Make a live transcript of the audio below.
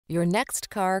Your next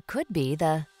car could be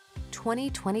the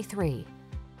 2023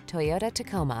 Toyota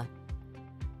Tacoma.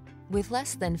 With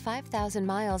less than 5,000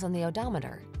 miles on the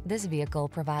odometer, this vehicle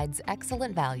provides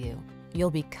excellent value.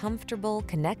 You'll be comfortable,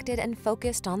 connected, and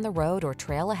focused on the road or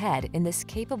trail ahead in this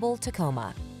capable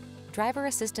Tacoma. Driver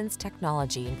assistance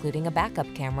technology, including a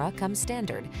backup camera, comes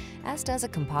standard, as does a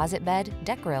composite bed,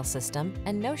 deck rail system,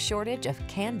 and no shortage of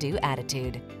can-do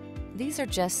attitude. These are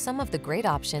just some of the great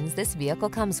options this vehicle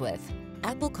comes with: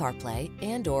 Apple CarPlay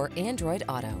and/or Android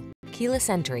Auto, keyless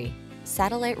entry,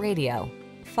 satellite radio,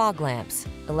 fog lamps,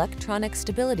 electronic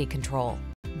stability control,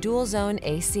 dual zone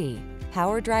AC,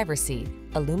 power driver seat,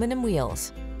 aluminum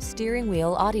wheels, steering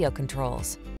wheel audio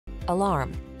controls,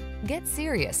 alarm. Get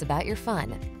serious about your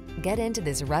fun. Get into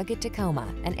this rugged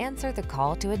Tacoma and answer the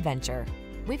call to adventure.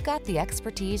 We've got the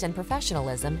expertise and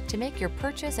professionalism to make your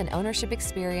purchase and ownership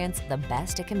experience the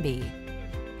best it can be.